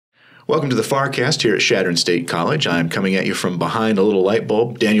Welcome to the FARcast here at Chadron State College. I'm coming at you from behind a little light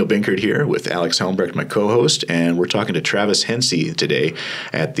bulb. Daniel Binkard here with Alex Helmbrecht, my co-host, and we're talking to Travis Hencey today,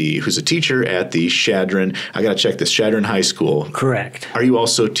 who's a teacher at the Chadron. I got to check this, Chadron High School. Correct. Are you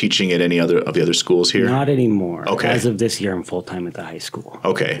also teaching at any of the other schools here? Not anymore. Okay. As of this year, I'm full-time at the high school.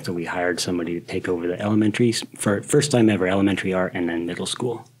 Okay. So we hired somebody to take over the elementary, for first time ever, elementary art, and then middle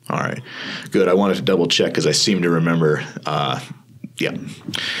school. All right. Good. I wanted to double check because I seem to remember. Yeah.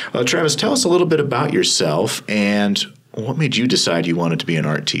 Travis, tell us a little bit about yourself and what made you decide you wanted to be an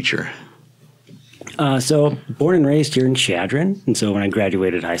art teacher? So born and raised here in Chadron. And so when I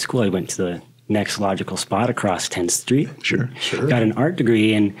graduated high school, I went to the next logical spot across 10th Street. Sure. Got an art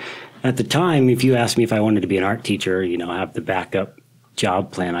degree. And at the time, if you asked me if I wanted to be an art teacher, have the backup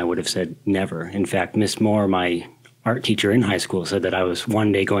job plan, I would have said never. In fact, Miss Moore, my art teacher in high school, said that I was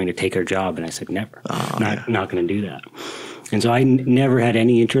one day going to take her job. And I said, never. Not going to do that. And so I never had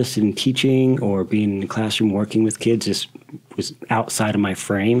any interest in teaching or being in the classroom working with kids. Just was outside of my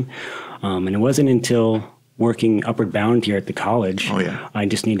frame. And it wasn't until working Upward Bound here at the college, I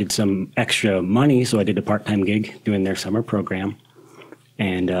just needed some extra money. So I did a part-time gig doing their summer program.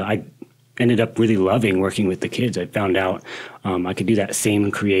 And I ended up really loving working with the kids. I found out I could do that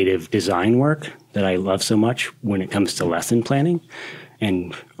same creative design work that I love so much when it comes to lesson planning.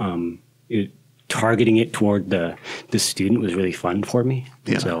 And targeting it toward the student was really fun for me.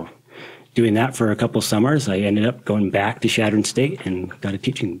 Yeah. So doing that for a couple summers, I ended up going back to Chadron State and got a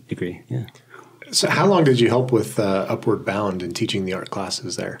teaching degree. Yeah. So how long did you help with Upward Bound and teaching the art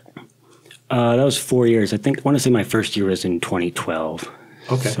classes there? That was 4 years. I want to say my first year was in 2012.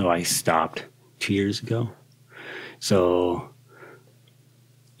 Okay. So I stopped 2 years ago. So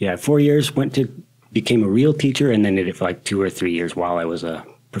yeah, 4 years, became a real teacher, and then did it for like 2 or 3 years while I was a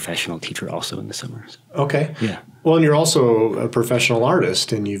professional teacher also in the summers. Okay. Yeah. Well, and you're also a professional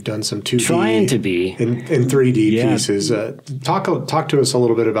artist, and you've done some 2D. Trying to be. In 3D pieces. Talk to us a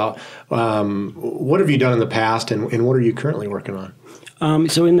little bit about what have you done in the past, and what are you currently working on?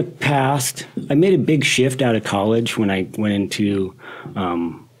 So in the past, I made a big shift out of college when I went into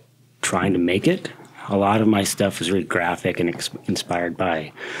trying to make it. A lot of my stuff was really graphic and inspired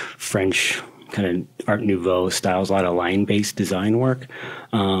by French kind of Art Nouveau styles, a lot of line-based design work.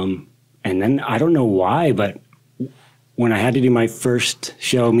 And then I don't know why, but when I had to do my first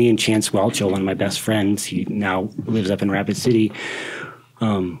show, me and Chance Welchel, one of my best friends, he now lives up in Rapid City,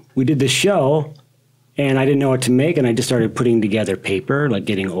 we did this show, and I didn't know what to make, and I just started putting together paper, like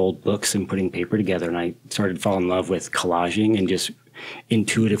getting old books and putting paper together, and I started to fall in love with collaging and just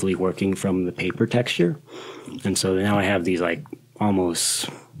intuitively working from the paper texture. And so now I have these like almost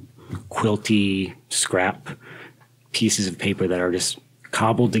quilty scrap pieces of paper that are just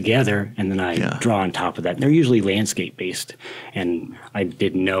cobbled together, and then I draw on top of that. And they're usually landscape based, and I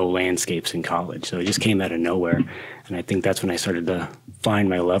did no landscapes in college, so it just came out of nowhere. And I think that's when I started to find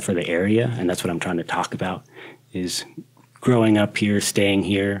my love for the area, and that's what I'm trying to talk about, is growing up here, staying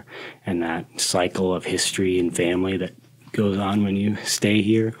here, and that cycle of history and family that goes on when you stay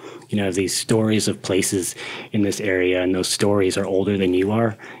here. These stories of places in this area, and those stories are older than you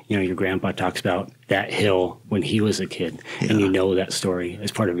are. Your grandpa talks about that hill when he was a kid, and that story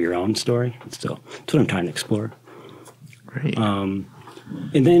as part of your own story. So that's what I'm trying to explore. Great. And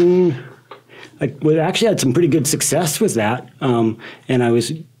then I actually had some pretty good success with that. And I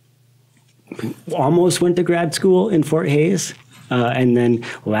almost went to grad school in Fort Hays, and then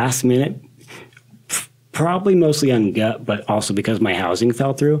last minute, probably mostly on gut, but also because my housing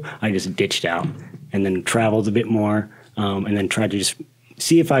fell through, I just ditched out and then traveled a bit more, and then tried to just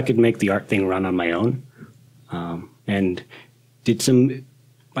see if I could make the art thing run on my own. And did some,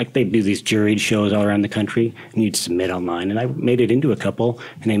 like they do these juried shows all around the country, and you'd submit online. And I made it into a couple,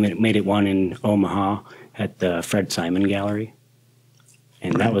 and I made it one in Omaha at the Fred Simon Gallery.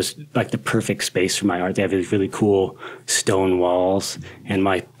 And that was like the perfect space for my art. They have these really cool stone walls, and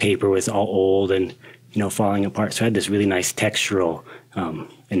my paper was all old and falling apart. So I had this really nice textural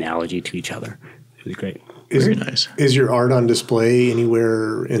analogy to each other. It was great. Very nice. Is your art on display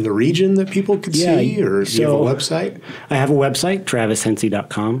anywhere in the region that people could see, or do you have a website? I have a website,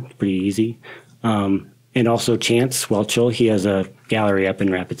 TravisHencey.com. It's pretty easy. And also Chance Welchel, he has a gallery up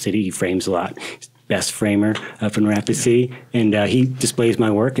in Rapid City. He frames a lot. He's the best framer up in Rapid City. And he displays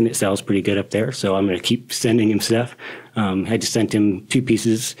my work, and it sells pretty good up there. So I'm going to keep sending him stuff. I just sent him 2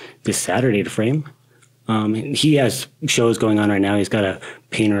 pieces this Saturday to frame. He has shows going on right now. He's got a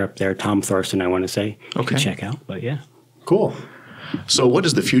painter up there, Tom Thorson, I want to say, to check out. But yeah. Cool. So what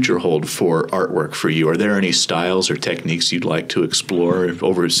does the future hold for artwork for you? Are there any styles or techniques you'd like to explore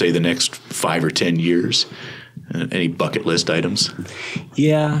over, say, the next 5 or 10 years? Any bucket list items?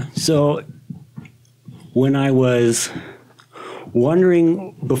 Yeah. So when I was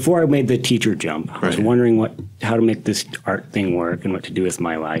wondering, before I made the teacher jump, I was wondering how to make this art thing work and what to do with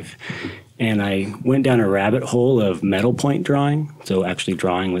my life. And I went down a rabbit hole of metal point drawing, so actually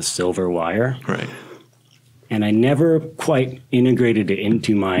drawing with silver wire. Right. And I never quite integrated it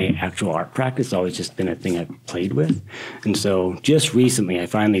into my actual art practice. It's always just been a thing I've played with. And so just recently, I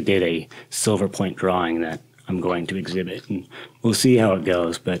finally did a silver point drawing that I'm going to exhibit, and we'll see how it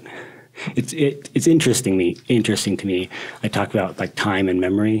goes. But it's interesting to me. I talk about like time and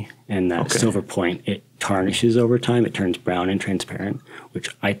memory, and that silver point, it tarnishes over time. It turns brown and transparent,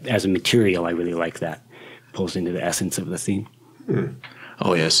 which as a material, I really like that. Pulls into the essence of the theme. Mm.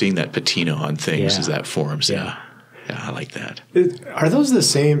 Oh yeah, seeing that patina on things as that forms. Yeah, I like that. Are those the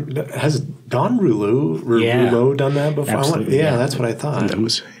same? Has Don Rouleau done that before? Absolutely, that's what I thought.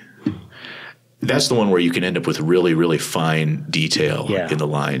 That's the one where you can end up with really, really fine detail in the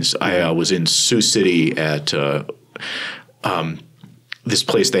lines. I was in Sioux City at this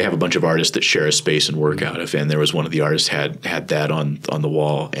place. They have a bunch of artists that share a space and work out of, and there was one of the artists had that on the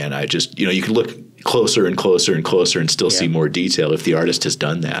wall, and I just, you can look closer and closer and closer and still see more detail if the artist has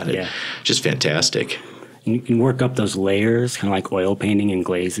done that. Just fantastic. And you can work up those layers, kind of like oil painting and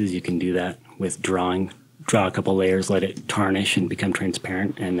glazes. You can do that with drawing. Draw a couple layers, let it tarnish and become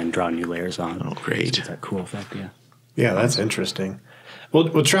transparent, and then draw new layers on. Oh, great. It's that cool effect, Yeah, that's interesting.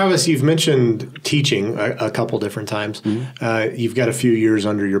 Well, Travis, you've mentioned teaching a couple different times. Mm-hmm. You've got a few years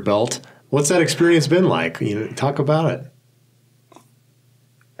under your belt. What's that experience been like? Talk about it.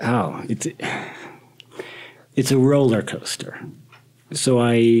 Oh, it's a roller coaster. So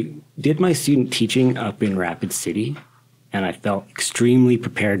I did my student teaching up in Rapid City, and I felt extremely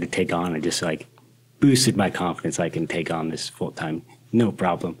prepared to take on. I just boosted my confidence. I can take on this full time, no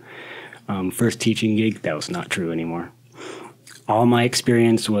problem. First teaching gig, that was not true anymore. All my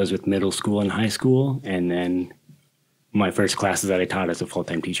experience was with middle school and high school, and then my first classes that I taught as a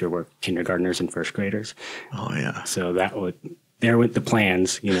full-time teacher were kindergartners and first graders. Oh yeah. So there went the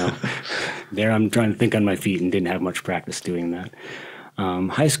plans, There I'm trying to think on my feet and didn't have much practice doing that.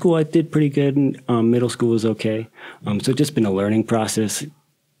 High school I did pretty good, and middle school was okay. So it's just been a learning process,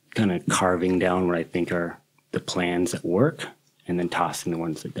 kind of carving down what I think are the plans that work and then tossing the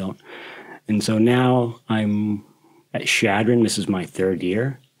ones that don't. And so now I'm at Chadron. This is my third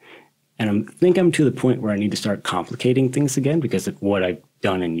year. And I think I'm to the point where I need to start complicating things again, because what I've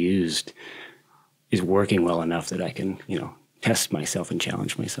done and used is working well enough that I can, test myself and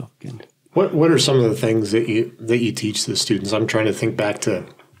challenge myself again. What are some of the things that you teach the students? I'm trying to think back to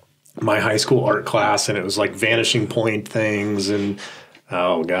my high school art class, and it was like vanishing point things and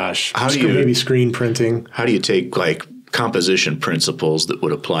oh gosh, maybe screen printing. How do you take composition principles that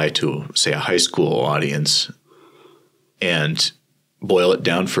would apply to, say, a high school audience and boil it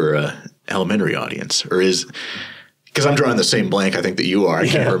down for a elementary audience? Or because I'm drawing the same blank I think that you are. I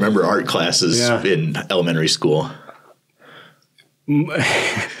can't remember art classes in elementary school. I'm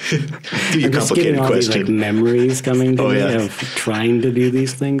just getting all these memories coming to me of trying to do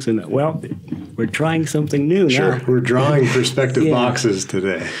these things, and we're trying something new now. We're drawing perspective boxes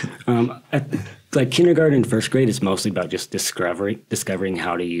today. Kindergarten and first grade is mostly about just discovering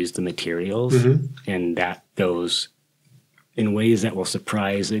how to use the materials, and that goes in ways that will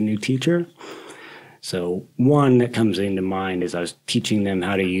surprise a new teacher. So one that comes into mind is I was teaching them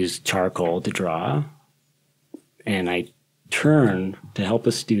how to use charcoal to draw, and I turn to help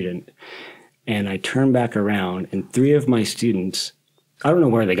a student, and I turn back around, and three of my students, I don't know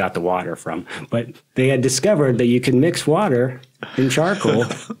where they got the water from, but they had discovered that you can mix water in charcoal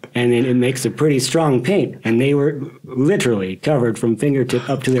and then it makes a pretty strong paint, and they were literally covered from fingertip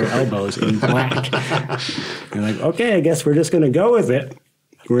up to their elbows in black. They're like, okay, I guess we're just going to go with it.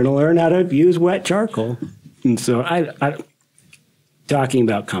 We're going to learn how to use wet charcoal. And so I talking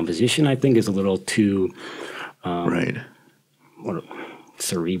about composition, I think, is a little too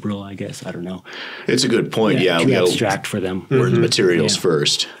cerebral, I guess. I don't know. It's a good point. Too abstract for them. Learn the materials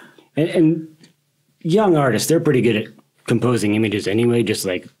first. And young artists, they're pretty good at composing images anyway. Just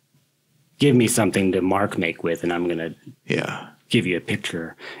give me something to make with, and I'm going to give you a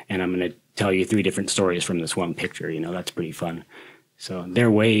picture, and I'm going to tell you 3 different stories from this one picture. That's pretty fun. So they're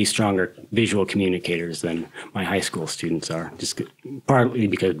way stronger visual communicators than my high school students are, just partly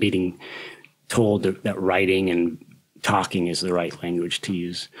because being told that writing and talking is the right language to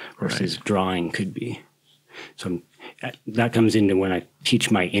use versus drawing could be. So that comes into when I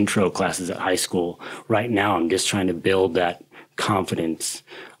teach my intro classes at high school. Right now, I'm just trying to build that confidence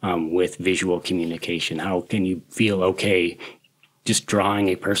with visual communication. How can you feel okay just drawing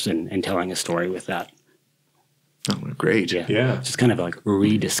a person and telling a story with that? Oh, great. Yeah. It's just kind of like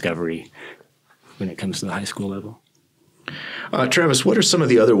rediscovery when it comes to the high school level. Travis, what are some of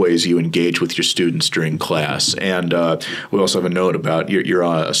the other ways you engage with your students during class? And we also have a note about you're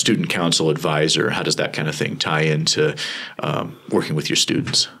a student council advisor. How does that kind of thing tie into working with your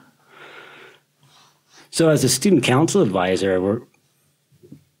students? So as a student council advisor,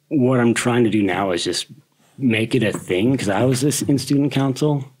 what I'm trying to do now is just make it a thing, because I was in student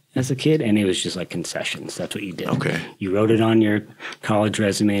council as a kid, and it was just like concessions. That's what you did. Okay. You wrote it on your college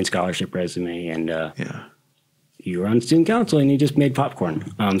resume and scholarship resume, and you were on student council, and you just made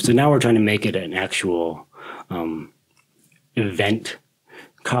popcorn. So now we're trying to make it an actual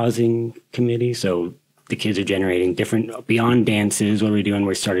event-causing committee. So the kids are generating different, beyond dances, what are we doing?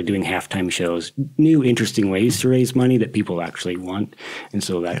 We started doing halftime shows, new interesting ways to raise money that people actually want. And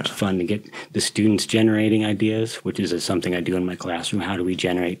so that's fun to get the students generating ideas, which is something I do in my classroom. How do we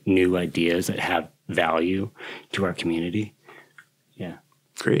generate new ideas that have value to our community? Yeah.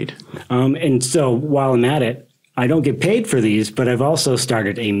 Great. And so while I'm at it, I don't get paid for these, but I've also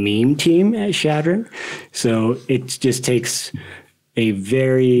started a meme team at Chadron. So it just takes a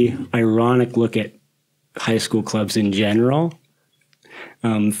very ironic look at high school clubs in general.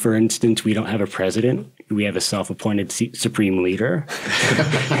 For instance, we don't have a president. We have a self-appointed supreme leader.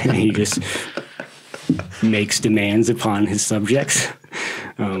 And he just makes demands upon his subjects.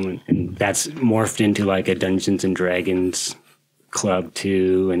 And that's morphed into like a Dungeons and Dragons club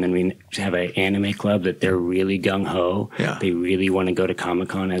too. And then we have an anime club that they're really gung-ho. Yeah. They really want to go to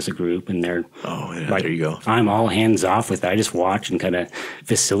Comic-Con as a group. And they're like, there you go. I'm all hands off with that. I just watch and kind of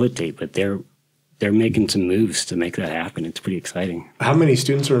facilitate, but they're making some moves to make that happen. It's pretty exciting. How many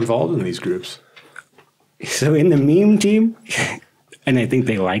students are involved in these groups? So in the meme team, and I think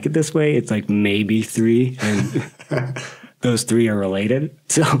they like it this way, it's like maybe 3, and those 3 are related,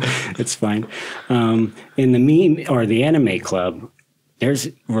 so it's fine. In the meme or the anime club, there's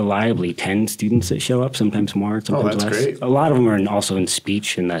reliably 10 students that show up, sometimes more, sometimes less. Great. A lot of them are also in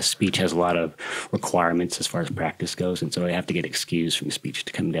speech, and the speech has a lot of requirements as far as practice goes, and so I have to get excused from speech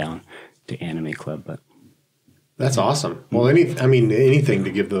to come down to anime club. But that's awesome. Well, anything to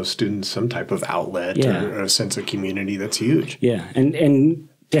give those students some type of outlet or a sense of community, that's huge. Yeah, and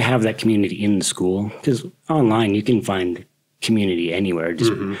to have that community in the school, because online you can find community anywhere,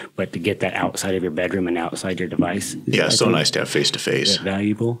 but to get that outside of your bedroom and outside your device. Yeah, so nice to have face-to-face.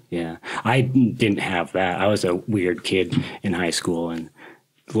 Valuable, yeah. I didn't have that. I was a weird kid in high school, and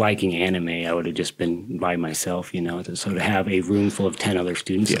liking anime, I would have just been by myself, So to have a room full of 10 other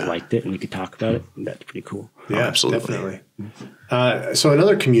students that liked it and we could talk about it, that's pretty cool. Yeah, absolutely. Definitely. So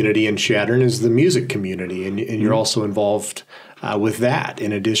another community in Chadron is the music community, and you're also involved with that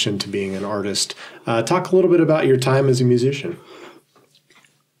in addition to being an artist. Talk a little bit about your time as a musician.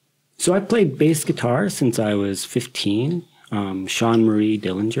 So I played bass guitar since I was 15. Sean Marie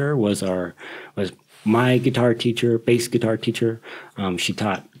Dillinger was my guitar teacher, bass guitar teacher. She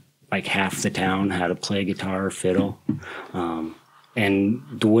taught like half the town how to play guitar or fiddle. And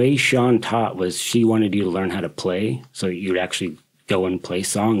the way Sean taught was she wanted you to learn how to play, so you'd actually go and play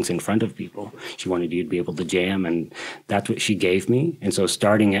songs in front of people. She wanted you to be able to jam, and that's what she gave me. And so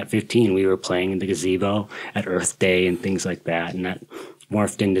starting at 15, we were playing in the gazebo at Earth Day and things like that. And that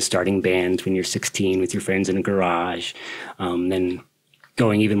morphed into starting bands when you're 16 with your friends in a garage. Then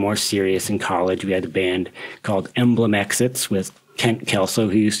going even more serious in college, we had a band called Emblem Exits with Kent Kelso,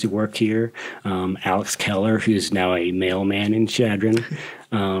 who used to work here, Alex Keller, who's now a mailman in Chadron.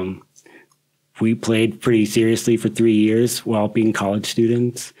 We played pretty seriously for 3 years while being college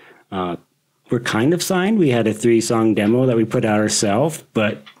students. We're kind of signed. We had a 3-song demo that we put out ourselves,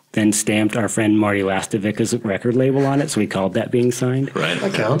 but then stamped our friend Marty Lastovica's record label on it, so we called that being signed. Right.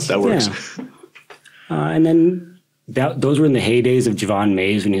 That counts. That works. Yeah. And then those were in the heydays of Javon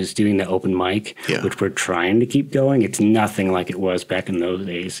Mays when he was doing the open mic, which we're trying to keep going. It's nothing like it was back in those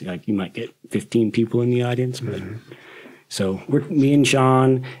days. Like you might get 15 people in the audience. But so me and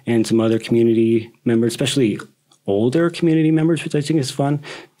Sean and some other community members, especially older community members, which I think is fun.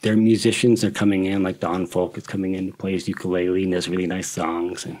 They're musicians. They're coming in, like Don Folk is coming in, plays ukulele and does really nice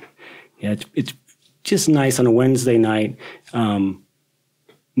songs. And yeah, it's just nice on a Wednesday night.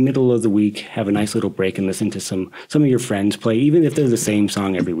 Middle of the week, have a nice little break and listen to some of your friends play, even if they're the same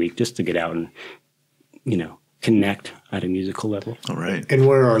song every week, just to get out and, connect at a musical level. All right. And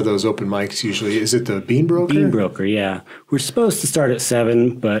where are those open mics usually? Is it the Bean Broker? Bean Broker, yeah. We're supposed to start at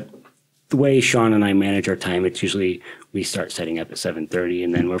 7, but the way Sean and I manage our time, it's usually we start setting up at 7:30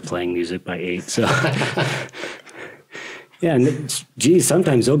 and then we're playing music by 8. So, yeah, and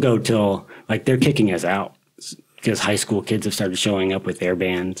sometimes they'll go till, like, they're kicking us out. Because high school kids have started showing up with their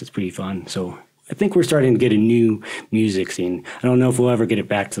bands. It's pretty fun. So I think we're starting to get a new music scene. I don't know if we'll ever get it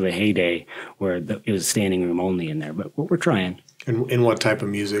back to the heyday where it was standing room only in there, but we're trying. And what type of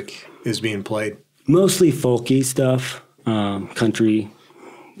music is being played? Mostly folky stuff, country.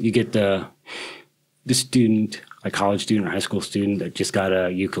 You get the student, a college student or high school student that just got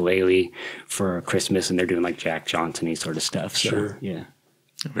a ukulele for Christmas, and they're doing like Jack Johnson-y sort of stuff. So, sure. Yeah.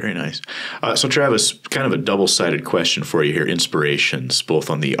 Very nice. So, Travis, kind of a double-sided question for you here. Inspirations, both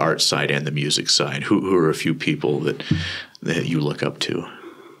on the art side and the music side. Who are a few people that you look up to,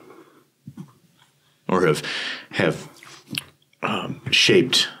 or have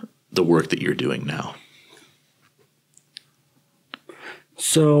shaped the work that you're doing now?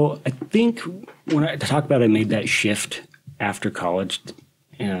 So, I think when I talk about I made that shift after college,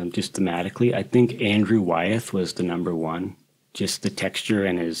 just thematically, I think Andrew Wyeth was the number one. Just the texture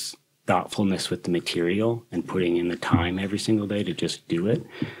and his thoughtfulness with the material and putting in the time every single day to just do it.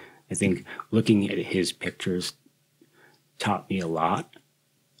 I think looking at his pictures taught me a lot.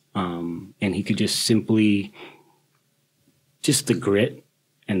 And he could just simply, just the grit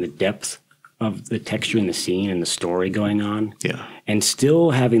and the depth of the texture in the scene and the story going on. Yeah. And still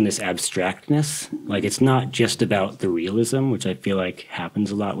having this abstractness. Like, it's not just about the realism, which I feel like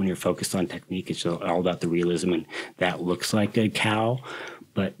happens a lot when you're focused on technique. It's all about the realism, and that looks like a cow.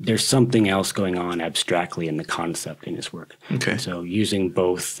 But there's something else going on abstractly in the concept in his work. Okay. So using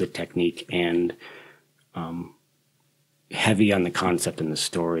both the technique and heavy on the concept and the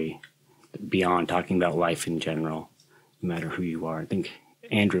story, beyond talking about life in general, no matter who you are. I think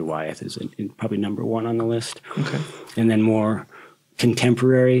Andrew Wyeth is probably number one on the list. Okay. And then more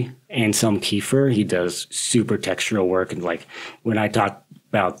contemporary, Anselm Kiefer. He does super textural work. And like when I talk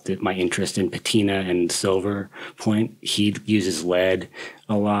about my interest in patina and silver point, he uses lead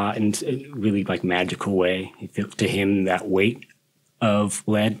a lot in a really like magical way. To him, that weight of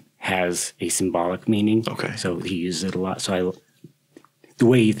lead has a symbolic meaning. Okay. So he uses it a lot. So the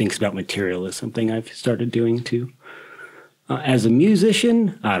way he thinks about material is something I've started doing too. As a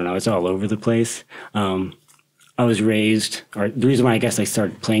musician, I don't know, it's all over the place. I was raised, or the reason why I guess I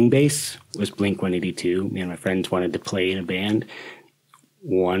started playing bass was Blink-182. Me and my friends wanted to play in a band.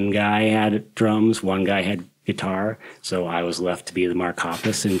 One guy had drums, one guy had guitar, so I was left to be the Mark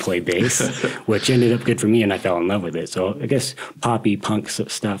Hoppus and play bass, which ended up good for me, and I fell in love with it. So I guess poppy punk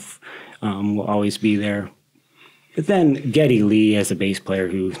stuff will always be there. But then Geddy Lee as a bass player,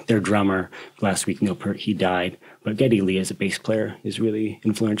 their drummer, last week Neil Peart, he died. But Geddy Lee as a bass player is really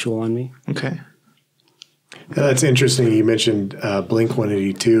influential on me. Okay. That's interesting. You mentioned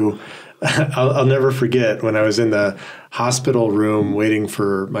Blink-182. I'll never forget when I was in the hospital room waiting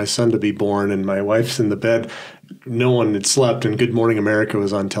for my son to be born, and my wife's in the bed. No one had slept, and Good Morning America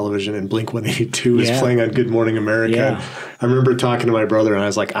was on television, and Blink-182 was playing on Good Morning America. Yeah. I remember talking to my brother, and I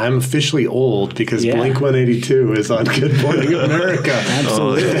was like, I'm officially old because Blink-182 is on Good Morning America.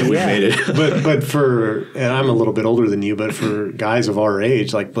 Absolutely. We made it. but and I'm a little bit older than you, but for guys of our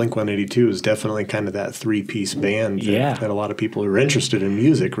age, like Blink-182 is definitely kind of that three-piece band that a lot of people who are interested in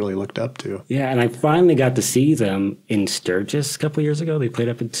music really looked up to. Yeah, and I finally got to see them in Sturgis a couple of years ago. They played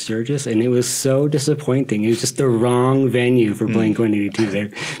up in Sturgis, and it was so disappointing. It was just the wrong venue for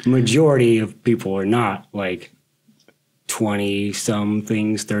Blink-182. The majority of people are not like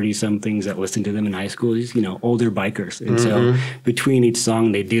 20-somethings, 30-somethings that listened to them in high school, these, older bikers. And so between each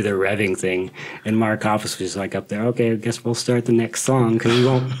song, they do their revving thing. And Mark Hoppus was like up there, okay, I guess we'll start the next song because we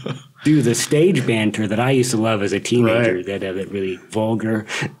won't do the stage banter that I used to love as a teenager. Right. That really vulgar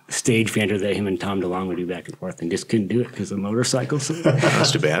stage banter that him and Tom DeLonge would do back and forth, and just couldn't do it because of motorcycles.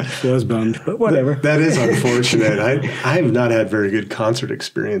 That's too bad. So I was bummed, but whatever. That is unfortunate. I have not had very good concert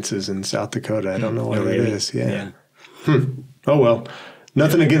experiences in South Dakota. I don't know what it is. Yeah. Oh, well.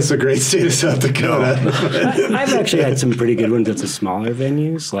 Nothing against the great state of South Dakota. No. I've actually had some pretty good ones at the smaller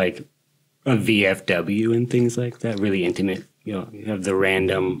venues, like a VFW and things like that, really intimate. You have the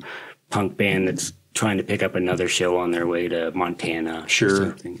random punk band that's trying to pick up another show on their way to Montana. Sure. Or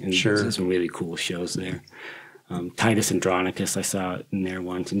something. And there's some really cool shows there. Titus Andronicus, I saw it in there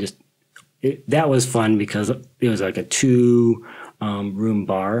once. And that was fun because it was like a two-room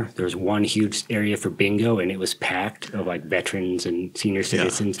bar. There was one huge area for bingo, and it was packed of like veterans and senior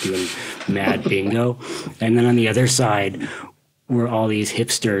citizens doing mad bingo. And then on the other side were all these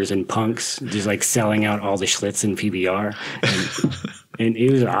hipsters and punks just like selling out all the Schlitz and PBR. And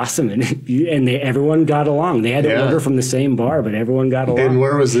it was awesome. And everyone got along. They had to order from the same bar, but everyone got along. And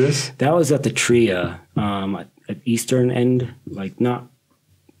where was this? That was at the Tria, at eastern end, like not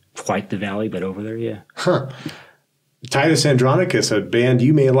quite the valley, but over there, yeah. Huh. Titus Andronicus, a band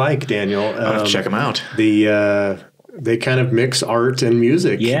you may like, Daniel. Check them out. they kind of mix art and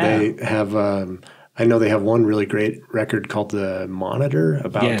music. Yeah. They have, I know they have one really great record called The Monitor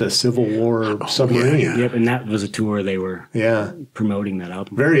about the Civil War submarine. Yeah. Yep, and that was a tour they were promoting that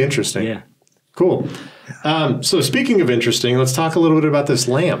album. Very interesting. Yeah. Cool. So speaking of interesting, let's talk a little bit about this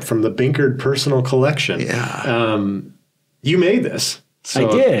lamp from the Binkard personal collection. Yeah. You made this. So,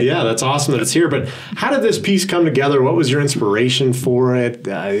 I did. Yeah, that's awesome that it's here. But how did this piece come together? What was your inspiration for it?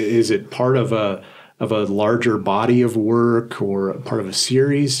 Is it part of a larger body of work or part of a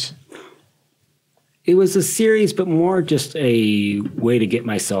series? It was a series, but more just a way to get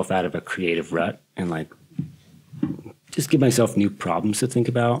myself out of a creative rut and like just give myself new problems to think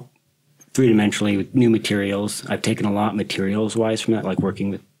about. Three-dimensionally with new materials. I've taken a lot materials-wise from that, like working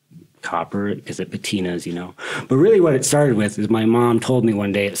with copper because it patinas, you know. But really what it started with is my mom told me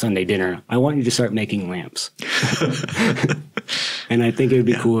one day at Sunday dinner, I want you to start making lamps. And I think it would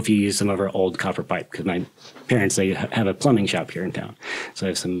be cool if you use some of our old copper pipe because my parents, they have a plumbing shop here in town. So I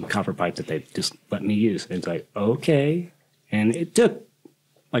have some copper pipe that they just let me use. And it's like, okay. And it took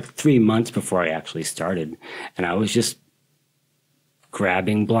like 3 months before I actually started. And I was just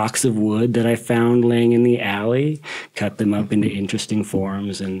grabbing blocks of wood that I found laying in the alley, cut them up into interesting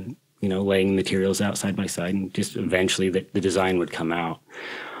forms and, you know, laying materials out side by side and just eventually the design would come out.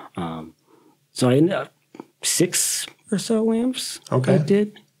 So I ended up 6 or so lamps I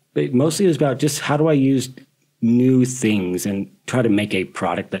did. But mostly it was about just how do I use new things and try to make a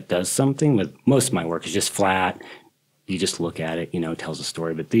product that does something. With most of my work is just flat. You just look at it, you know, it tells a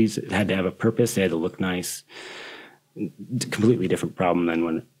story. But these had to have a purpose. They had to look nice. Completely different problem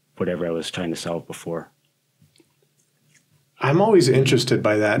than whatever I was trying to solve before. I'm always interested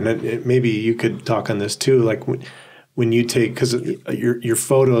by that, and maybe you could talk on this too. Like when you take, because your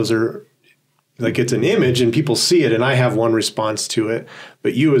photos are like it's an image and people see it, and I have one response to it,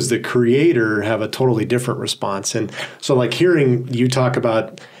 but you as the creator have a totally different response. And so, like hearing you talk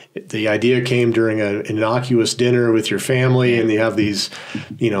about. The idea came during an innocuous dinner with your family, and you have these,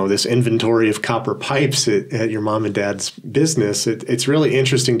 you know, this inventory of copper pipes at your mom and dad's business. It's really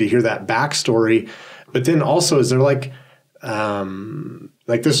interesting to hear that backstory. But then also, is there like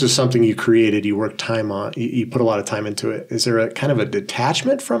this is something you created, you worked time on, you put a lot of time into it. Is there a kind of a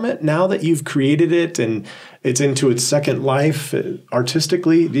detachment from it now that you've created it and it's into its second life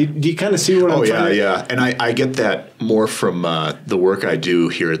artistically? Do you kind of see what I'm trying to... Yeah. And I get that more from the work I do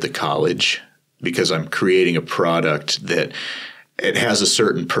here at the college because I'm creating a product that it has a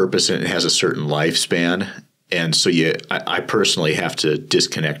certain purpose and it has a certain lifespan. And so I personally have to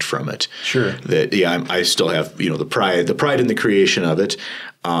disconnect from it. Sure. That I still have the pride in the creation of it,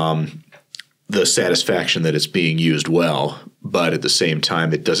 the satisfaction that it's being used well, but at the same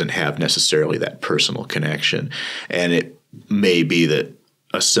time it doesn't have necessarily that personal connection. And it may be that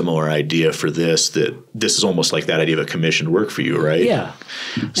a similar idea for this is almost like that idea of a commissioned work for you, right? Yeah.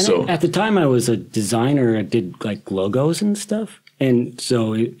 So at the time I was a designer. I did like logos and stuff, and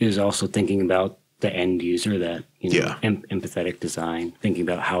so it was also thinking about the end user, that empathetic design, thinking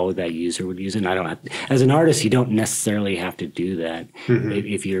about how that user would use it. And as an artist, you don't necessarily have to do that. Mm-hmm.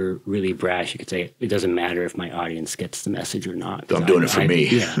 If you're really brash, you could say it doesn't matter if my audience gets the message or not. I'm doing it for me.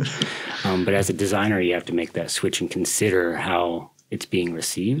 Yeah. But as a designer, you have to make that switch and consider how it's being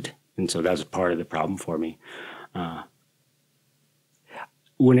received. And so that was part of the problem for me.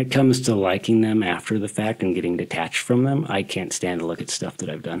 When it comes to liking them after the fact and getting detached from them, I can't stand to look at stuff that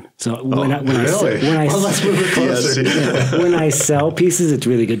I've done. So when I sell pieces, it's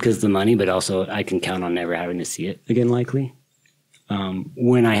really good because of the money, but also I can count on never having to see it again, likely.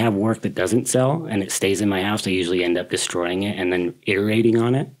 When I have work that doesn't sell and it stays in my house, I usually end up destroying it and then iterating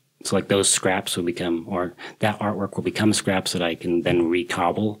on it. So like those scraps will become, or that artwork will become scraps that I can then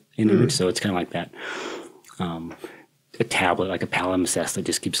recobble an image. So it's kind of like that. A tablet, like a palimpsest that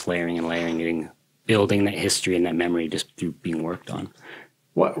just keeps layering and layering, building that history and that memory just through being worked on.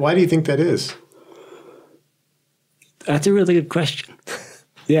 Why do you think that is? That's a really good question.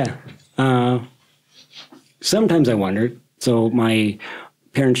 Yeah. Sometimes I wondered. So my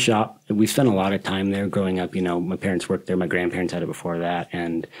parents' shop, we spent a lot of time there growing up. My parents worked there. My grandparents had it before that,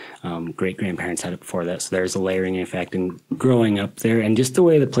 and great-grandparents had it before that. So there's a layering effect. And growing up there, and just the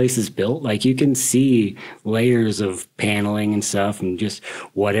way the place is built, like you can see layers of paneling and stuff, and just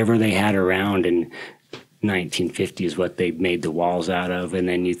whatever they had around in 1950 is what they made the walls out of. And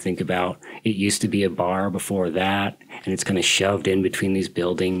then you think about it used to be a bar before that, and it's kind of shoved in between these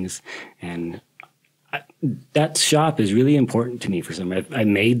buildings. And that shop is really important to me for some reason. I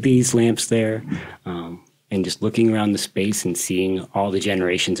made these lamps there, and just looking around the space and seeing all the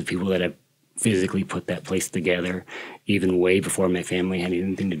generations of people that have physically put that place together, even way before my family had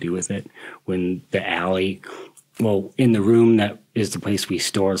anything to do with it. When the alley well, in the room that is the place we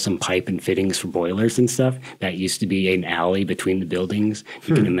store some pipe and fittings for boilers and stuff, that used to be an alley between the buildings.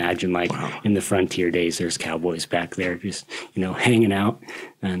 You can imagine, like, in the frontier days, there's cowboys back there just, hanging out.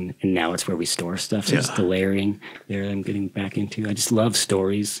 And now it's where we store stuff. So it's the layering there I'm getting back into. I just love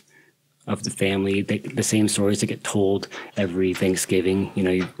stories of the family, the same stories that get told every Thanksgiving.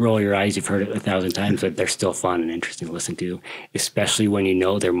 You roll your eyes, you've heard it 1,000 times, but they're still fun and interesting to listen to, especially when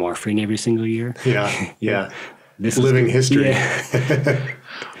they're morphing every single year. Yeah. This living history. Yeah.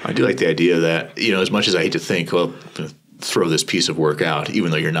 I do like the idea that, as much as I hate to think, well, throw this piece of work out,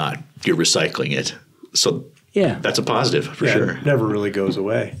 even though you're not, you're recycling it. So that's a positive for sure. It never really goes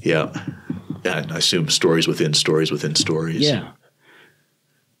away. Yeah. And I assume stories within stories within stories. Yeah.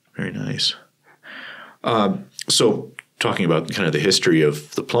 Very nice. So talking about kind of the history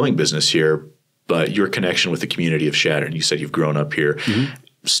of the plumbing business here, but your connection with the community of Chadron, you said you've grown up here. Mm-hmm.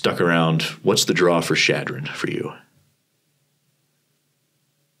 Stuck around. What's the draw for Chadron for you?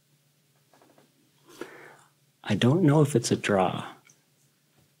 I don't know if it's a draw.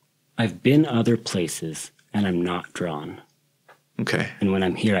 I've been other places and I'm not drawn. Okay. And when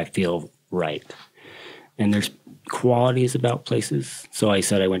I'm here, I feel right. And there's qualities about places. So I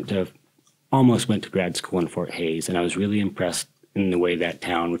said I almost went to grad school in Fort Hays, and I was really impressed in the way that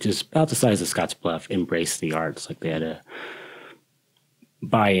town, which is about the size of Scottsbluff, embraced the arts. Like, they had a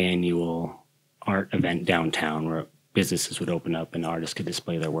biannual art event downtown where businesses would open up and artists could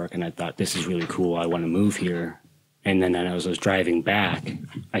display their work. And I thought, this is really cool. I want to move here. And then as I was driving back,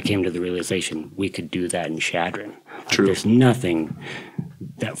 I came to the realization we could do that in Chadron. True. There's nothing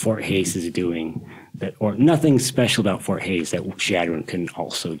that Fort Hays is doing or nothing special about Fort Hays that Chadron can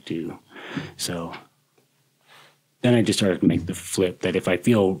also do. So then I just started to make the flip that if I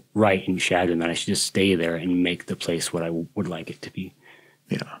feel right in Chadron, then I should just stay there and make the place what I would like it to be.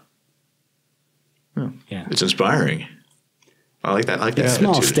 Yeah. Oh, yeah. It's inspiring. I like that. I like that.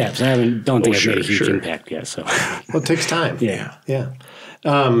 Small attitude. steps. I don't think I've made a huge impact yet. So, well, it takes time. Yeah.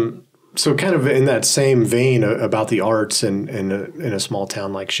 So, kind of in that same vein about the arts in a small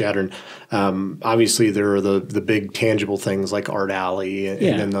town like Chadron, obviously there are the big tangible things like Art Alley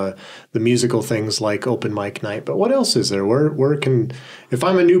and then the musical things like open mic night. But what else is there? Where can, if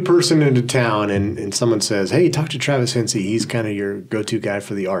I'm a new person into town and someone says, "Hey, talk to Travis Hencey. He's kind of your go-to guy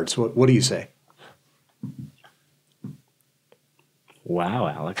for the arts." What do you say? Wow,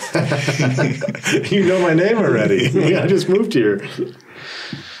 Alex. You know my name already. I just moved here.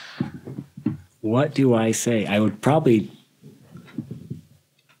 What do I say? I would probably,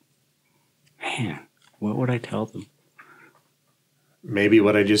 what would I tell them? Maybe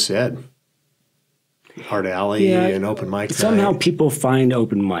what I just said. Art Alley and open mic night. Somehow people find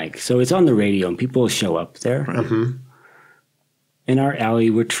open mic. So it's on the radio and people show up there. Mm-hmm. In Art Alley,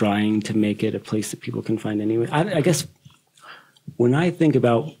 we're trying to make it a place that people can find anyway. I guess when I think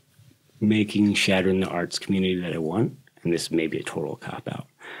about making Chadron the arts community that I want, and this may be a total cop-out,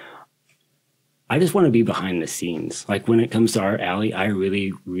 I just want to be behind the scenes. Like, when it comes to Art Alley, I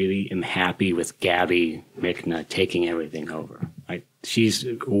really, really am happy with Gabby Mikna taking everything over. She's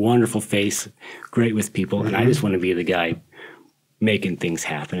a wonderful face, great with people, and I just want to be the guy making things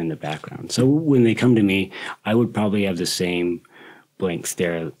happen in the background. So when they come to me, I would probably have the same blank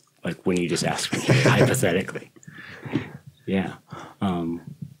stare like when you just asked me hypothetically. Yeah.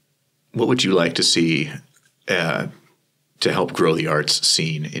 What would you like to see to help grow the arts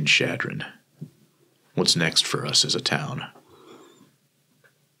scene in Chadron? What's next for us as a town?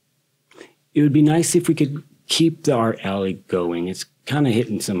 It would be nice if we could keep the Art Alley going. It's kind of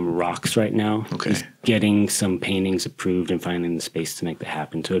hitting some rocks right now. Okay. Just getting some paintings approved and finding the space to make that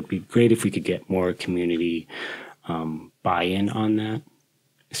happen. So it'd be great if we could get more community buy-in on that,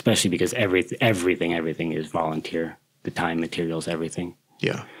 especially because everything is volunteer. The time, materials, everything.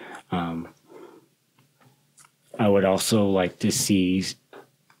 Yeah. I would also like to see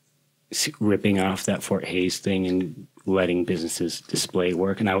ripping off that Fort Hays thing and letting businesses display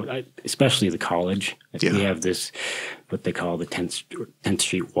work. And especially the college. We have this, what they call the 10th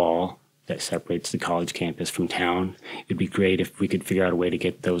Street wall that separates the college campus from town. It'd be great if we could figure out a way to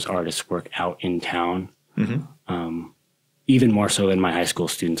get those artists' work out in town. Mm-hmm. Even more so than my high school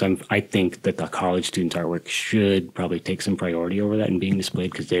students. I think that the college students' artwork should probably take some priority over that and being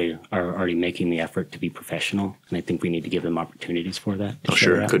displayed because they are already making the effort to be professional. And I think we need to give them opportunities for that. Oh,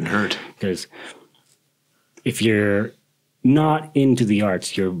 sure. It couldn't hurt. Because if you're not into the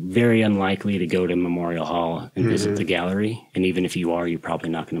arts, you're very unlikely to go to Memorial Hall and visit the gallery. And even if you are, you're probably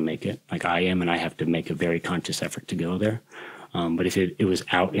not going to make it. Like I am, and I have to make a very conscious effort to go there. But if it was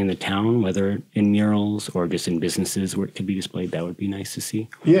out in the town, whether in murals or just in businesses where it could be displayed, that would be nice to see.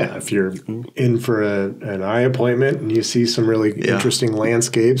 Yeah, if you're in for an eye appointment and you see some really interesting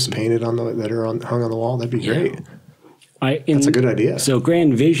landscapes painted that are hung on the wall, that'd be great. That's a good idea. So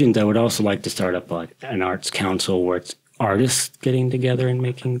Grand Visions, I would also like to start up like an arts council where it's artists getting together and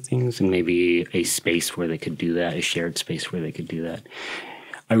making things, and maybe a space where they could do that, a shared space where they could do that.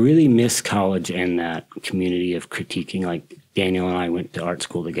 I really miss college and that community of critiquing. Like Daniel and I went to art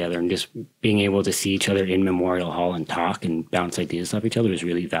school together, and just being able to see each other in Memorial Hall and talk and bounce ideas off each other was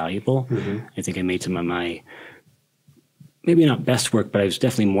really valuable. I think I made some of my, maybe not best work, but I was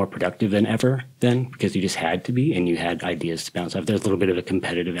definitely more productive than ever then, because you just had to be, and you had ideas to bounce off. There's a little bit of a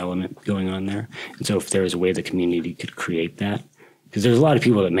competitive element going on there. And so if there was a way the community could create that, because there's a lot of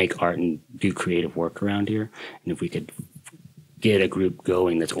people that make art and do creative work around here, and if we could get a group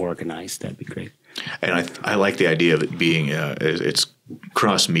going that's organized, that'd be great. And I like the idea of it being, it's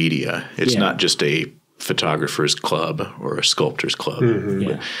cross-media. It's not just a photographer's club or a sculptor's club.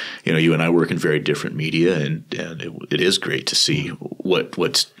 But, you and I work in very different media, and it is great to see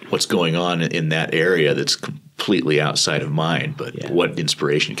what's going on in that area that's completely outside of mine. But what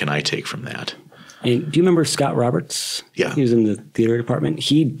inspiration can I take from that? And do you remember Scott Roberts? Yeah, he was in the theater department.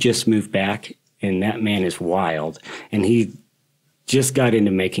 He just moved back, and that man is wild. And he just got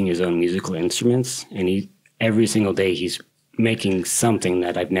into making his own musical instruments, and every single day he's making something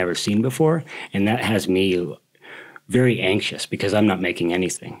that I've never seen before, and that has me very anxious because I'm not making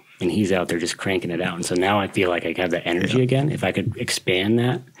anything, and he's out there just cranking it out. And so now I feel like I have that energy again. If I could expand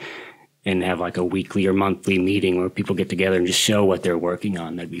that and have like a weekly or monthly meeting where people get together and just show what they're working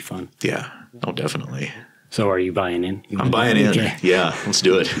on, that'd be fun. Yeah, oh, definitely. So are you buying in? I'm buying in. Okay. Yeah, let's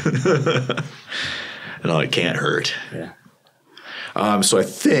do it. No, it can't hurt. Yeah. So I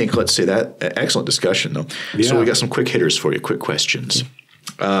think, let's say that, excellent discussion though. Yeah. So we got some quick hitters for you, quick questions.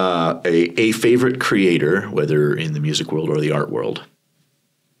 A favorite creator, whether in the music world or the art world?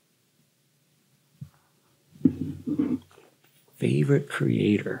 Favorite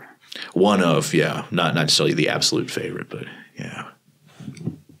creator? One of, not necessarily the absolute favorite, but yeah.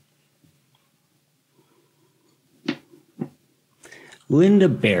 Linda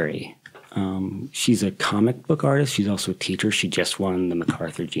Berry. She's a comic book artist. She's also a teacher. She just won the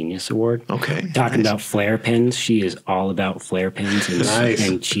MacArthur Genius Award. Okay. Talking about flare pens. She is all about flare pens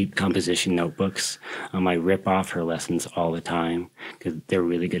and cheap composition notebooks. I rip off her lessons all the time because they're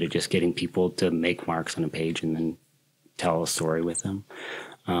really good at just getting people to make marks on a page and then tell a story with them.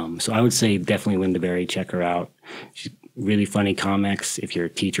 So I would say definitely Linda Berry. Check her out. She's really funny comics. If you're a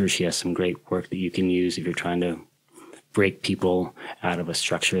teacher, she has some great work that you can use if you're trying to break people out of a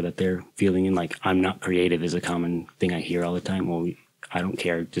structure that they're feeling in. Like, I'm not creative is a common thing I hear all the time. Well, I don't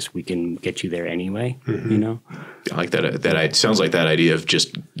care. Just we can get you there anyway, you know? I like that. It sounds like that idea of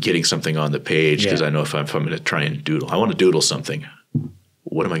just getting something on the page, because I know if I'm going to try and doodle, I want to doodle something.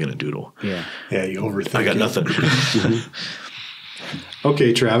 What am I going to doodle? Yeah, you overthink I got nothing.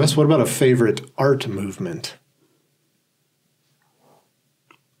 Okay, Travis, what about a favorite art movement?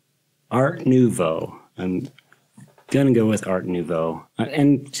 Art Nouveau. I'm going to go with Art Nouveau,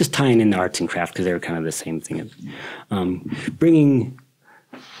 and just tying in the arts and craft because they're kind of the same thing.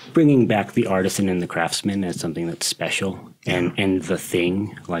 Bringing back the artisan and the craftsman as something that's special, and the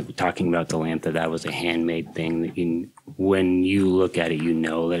thing, like talking about the lamp, that was a handmade thing that when you look at it, you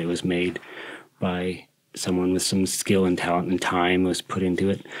know that it was made by someone with some skill and talent and time was put into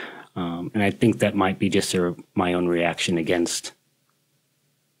it. And I think that might be just my own reaction against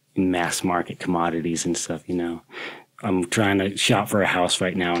mass market commodities and stuff, you know. I'm trying to shop for a house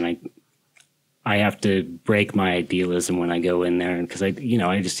right now, and I have to break my idealism when I go in there, because I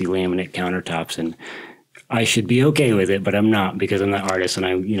just see laminate countertops, and I should be okay with it, but I'm not, because I'm not artist, and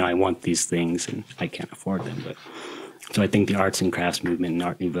I want these things and I can't afford them. But so I think the arts and crafts movement and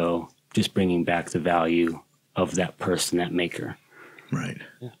Art Nouveau, just bringing back the value of that person, that maker. Right.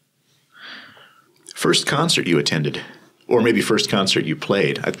 Yeah. First concert you attended, or maybe first concert you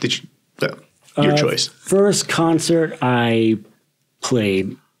played. Your choice. First concert I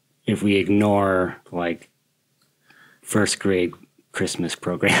played, if we ignore like first grade Christmas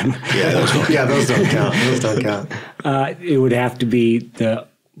program. Those don't count. Those don't count. It would have to be the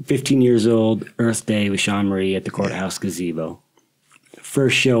 15 years old Earth Day with Sean Marie at the Courthouse Gazebo.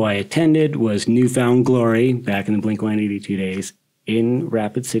 First show I attended was New Found Glory back in the Blink-182 days in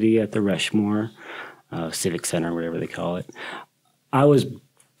Rapid City at the Rushmore Civic Center, whatever they call it. I was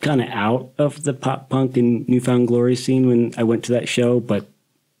kind of out of the pop punk and New Found Glory scene when I went to that show, but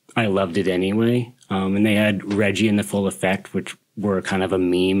I loved it anyway. And they had Reggie and the Full Effect, which were kind of a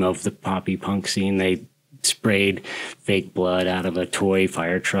meme of the poppy punk scene. They sprayed fake blood out of a toy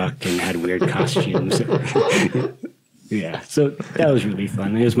fire truck and had weird costumes. Yeah, so that was really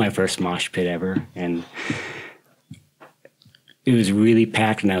fun. It was my first mosh pit ever, and it was really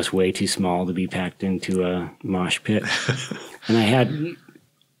packed, and I was way too small to be packed into a mosh pit. And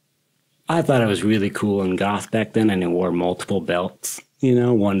I thought I was really cool and goth back then, and I wore multiple belts,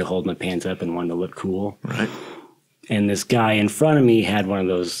 one to hold my pants up and one to look cool. Right. And this guy in front of me had one of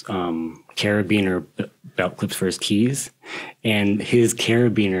those carabiner belt clips for his keys, and his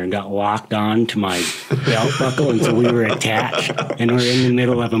carabiner got locked on to my belt buckle, and so we were attached, and we're in the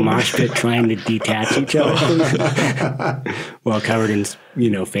middle of a mosh pit trying to detach each other while covered in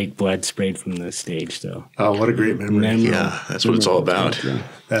fake blood sprayed from the stage. So what a great memory. Yeah, that's what it's all about.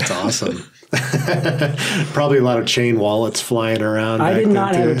 That's awesome. Probably a lot of chain wallets flying around. I did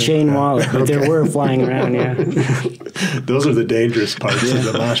not have a chain wallet, but there were flying around, yeah. Those are the dangerous parts of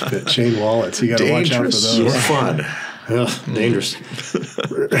the mosh pit, chain wallets. You got to watch out for those. More fun. Ugh, dangerous.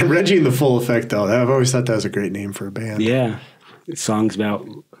 Reggie and the Full Effect, though. I've always thought that was a great name for a band. Yeah. Songs about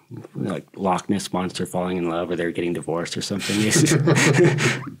like Loch Ness Monster falling in love or they're getting divorced or something.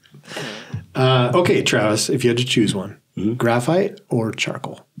 Okay, Travis, if you had to choose one, graphite or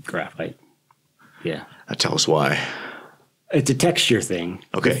charcoal? Graphite. Yeah. Tell us why. It's a texture thing.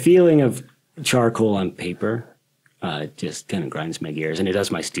 Okay. The feeling of charcoal on paper just kind of grinds my gears, and it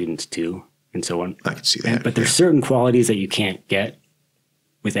does my students too. And so on. I can see that. But there's certain qualities that you can't get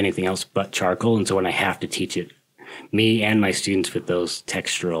with anything else but charcoal. And so when I have to teach it, me and my students with those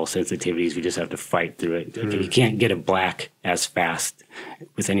textural sensitivities, we just have to fight through it. You can't get a black as fast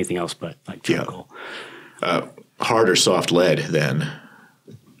with anything else but like charcoal. Yeah. Hard or soft lead then?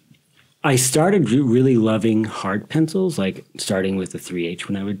 I started really loving hard pencils, like starting with a 3H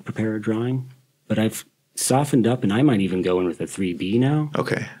when I would prepare a drawing. But I've softened up, and I might even go in with a 3B now.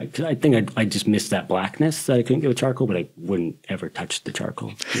 Okay. I think I just missed that blackness that I couldn't get with charcoal, but I wouldn't ever touch the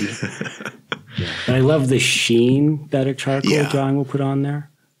charcoal. But I love the sheen that a charcoal drawing will put on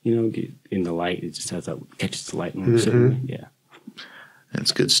there. In the light, it just has that, catches the light. Yeah.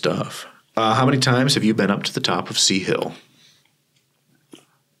 That's good stuff. How many times have you been up to the top of Sea Hill?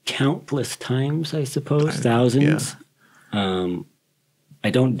 Countless times, I suppose. Thousands. Yeah. I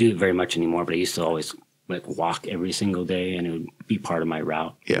don't do it very much anymore, but I used to always walk every single day, and it would be part of my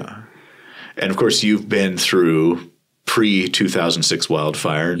route. Yeah. And of course, you've been through pre-2006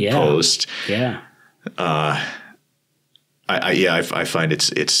 wildfire and post. Yeah. I find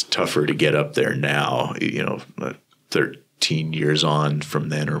it's tougher to get up there now, 13 years on from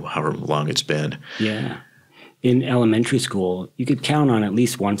then or however long it's been. Yeah. In elementary school, you could count on at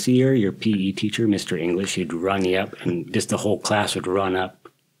least once a year your PE teacher, Mr. English, he'd run you up, and just the whole class would run up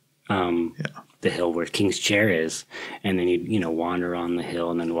the hill where King's Chair is, and then you'd wander on the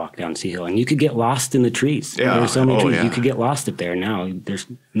hill and then walk down Sea Hill, and you could get lost in the trees. Yeah. There were so many trees. Yeah. You could get lost up there. Now there's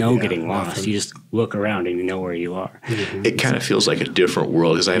no getting lost. You just look around and you know where you are. Mm-hmm. It kind of feels like a different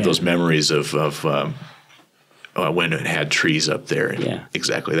world because I have those memories of when it had trees up there, and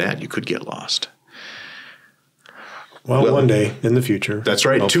exactly that. You could get lost. Well, one day in the future. That's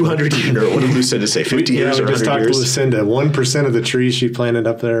right. 200 years, or what did Lucinda say? 50 years or 100 years? We just talked to Lucinda. 1% of the trees she planted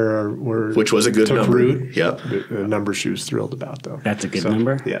up there which was a good number. Root. Yep. A number she was thrilled about, though. That's a good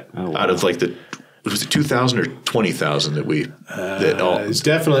number? Yeah. Oh, wow. Out of was it 2,000 or 20,000 that we... it's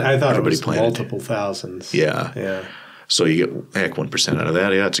definitely, I thought it was planted. Multiple thousands. Yeah. Yeah. So you get 1% out of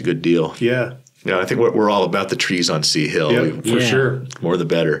that. Yeah, it's a good deal. Yeah. Yeah, I think we're all about the trees on Sea Hill. Yep, for sure. More the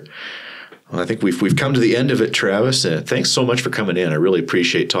better. Well, I think we've come to the end of it, Travis. Thanks so much for coming in. I really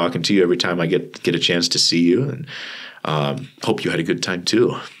appreciate talking to you every time I get a chance to see you, and hope you had a good time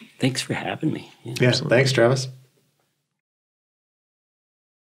too. Thanks for having me. Yeah, thanks, Travis.